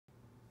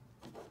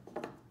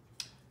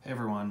Hey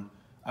everyone,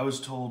 I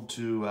was told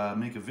to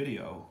make a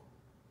video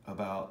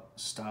about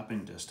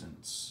stopping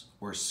distance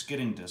or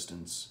skidding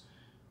distance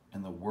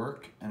and the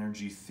work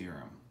energy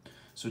theorem.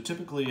 So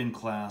typically in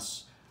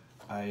class,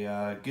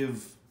 I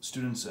give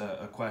students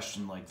a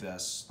question like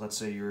this. Let's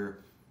say you're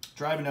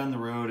driving down the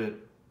road at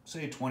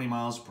say 20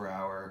 miles per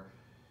hour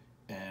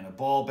and a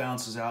ball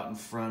bounces out in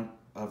front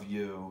of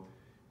you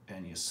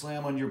and you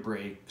slam on your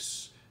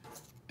brakes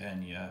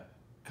and you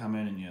come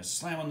in and you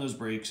slam on those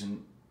brakes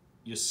and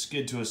you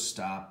skid to a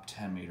stop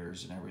 10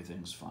 meters and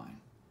everything's fine.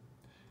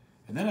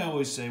 And then I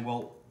always say,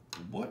 well,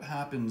 what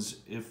happens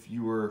if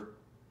you were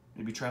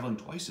maybe traveling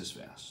twice as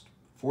fast,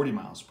 40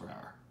 miles per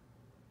hour?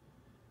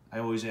 I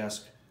always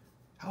ask,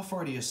 how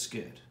far do you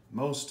skid?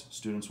 Most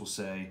students will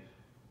say,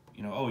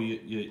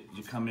 you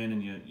come in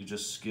and you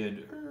just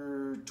skid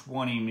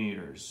 20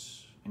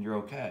 meters and you're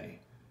okay.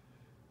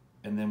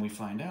 And then we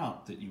find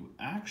out that you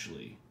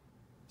actually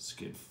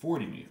skid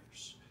 40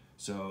 meters.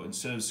 So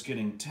instead of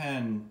skidding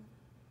 10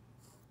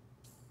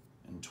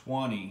 and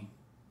 20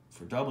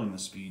 for doubling the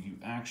speed, you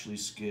actually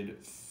skid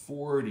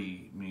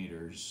 40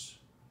 meters,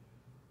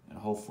 and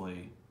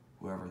hopefully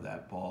whoever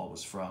that ball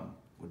was from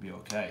would be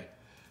okay.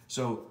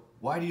 So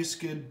why do you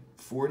skid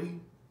 40?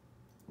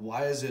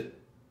 Why is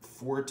it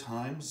 4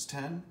 times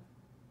 10?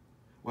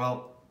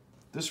 Well,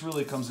 this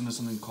really comes into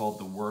something called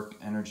the work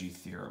energy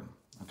theorem.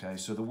 Okay,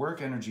 so the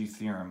work energy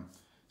theorem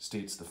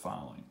states the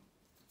following: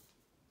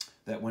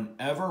 that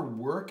whenever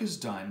work is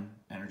done,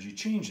 energy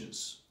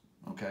changes.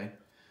 Okay?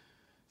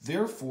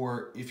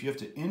 Therefore, if you have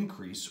to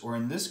increase, or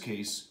in this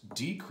case,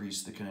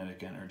 decrease the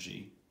kinetic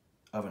energy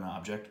of an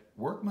object,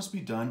 work must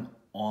be done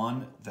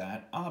on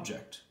that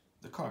object,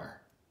 the car.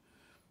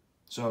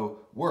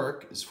 So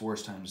work is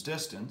force times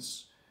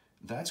distance.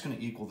 That's going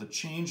to equal the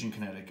change in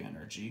kinetic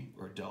energy,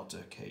 or delta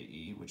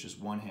KE, which is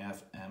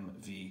 1/2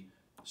 mv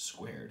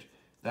squared.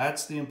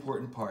 That's the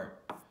important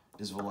part,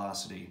 is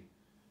velocity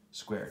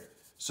squared.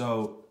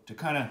 So to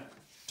kind of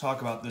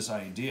talk about this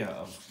idea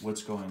of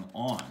what's going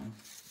on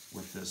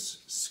with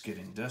this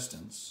skidding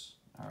distance,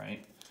 all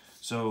right?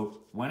 So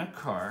when a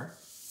car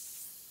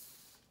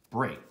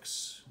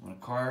brakes, when a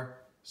car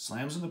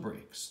slams on the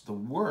brakes, the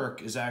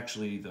work is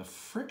actually the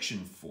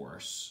friction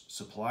force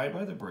supplied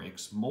by the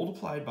brakes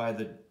multiplied by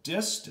the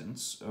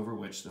distance over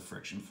which the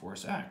friction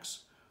force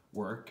acts.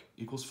 Work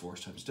equals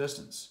force times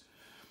distance.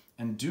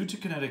 And due to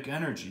kinetic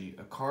energy,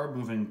 a car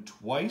moving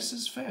twice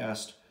as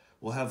fast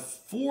will have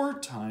 4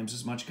 times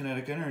as much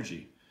kinetic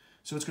energy.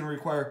 So it's going to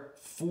require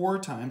 4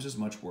 times as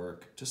much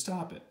work to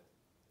stop it.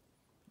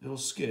 It'll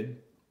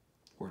skid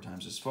 4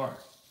 times as far.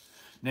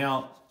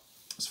 Now,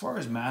 as far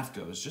as math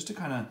goes, just to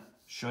kind of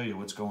show you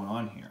what's going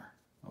on here,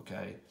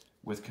 okay,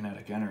 with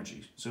kinetic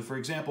energy. So for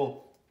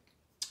example,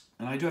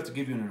 and I do have to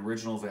give you an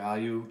original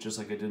value, just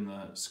like I did in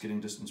the skidding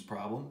distance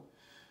problem.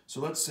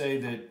 So let's say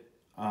that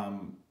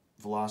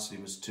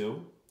velocity was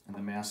 2 and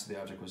the mass of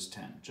the object was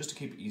 10, just to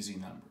keep easy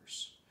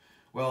numbers.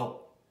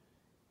 Well,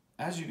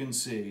 as you can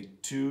see,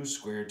 2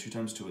 squared, 2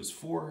 times 2 is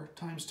 4,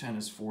 times 10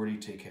 is 40,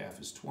 take half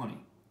is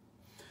 20.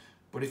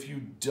 But if you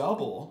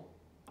double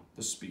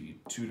the speed,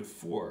 2 to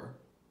 4,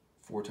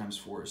 4 times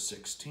 4 is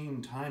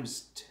 16,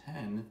 times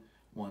 10,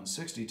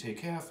 160, take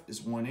half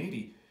is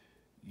 180.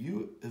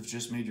 You have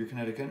just made your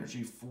kinetic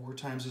energy 4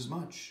 times as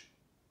much.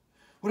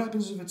 What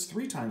happens if it's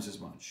 3 times as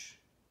much?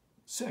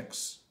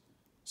 6.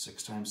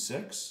 6 times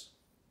 6,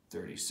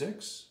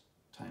 36,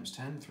 times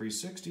 10,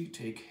 360,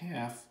 take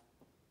half,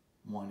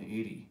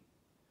 180.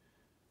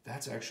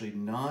 That's actually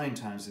 9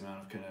 times the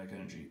amount of kinetic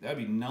energy. That'd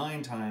be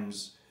 9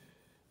 times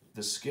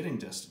the skidding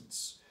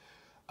distance.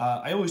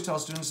 I always tell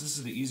students this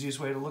is the easiest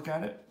way to look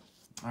at it,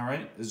 all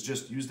right, is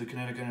just use the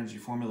kinetic energy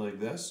formula like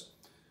this.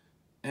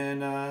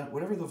 And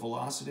whatever the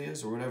velocity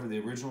is, or whatever the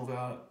original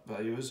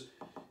value is,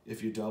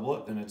 if you double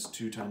it, then it's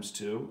 2 times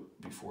 2,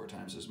 be 4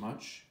 times as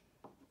much.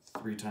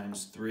 3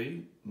 times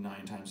 3,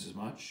 9 times as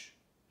much.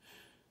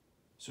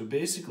 So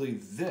basically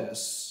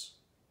this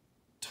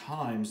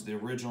times the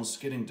original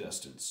skidding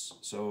distance.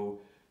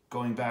 So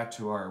going back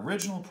to our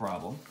original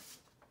problem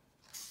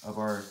of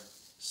our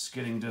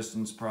skidding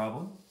distance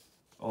problem,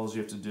 all you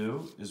have to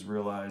do is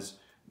realize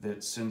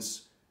that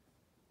since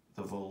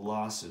the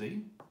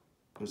velocity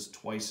was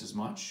twice as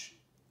much,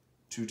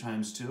 2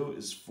 times 2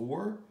 is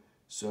 4,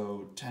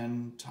 so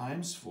 10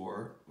 times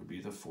 4 would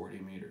be the 40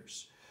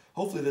 meters.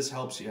 Hopefully this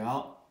helps you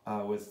out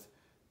with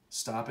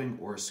stopping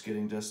or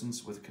skidding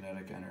distance with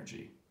kinetic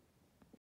energy.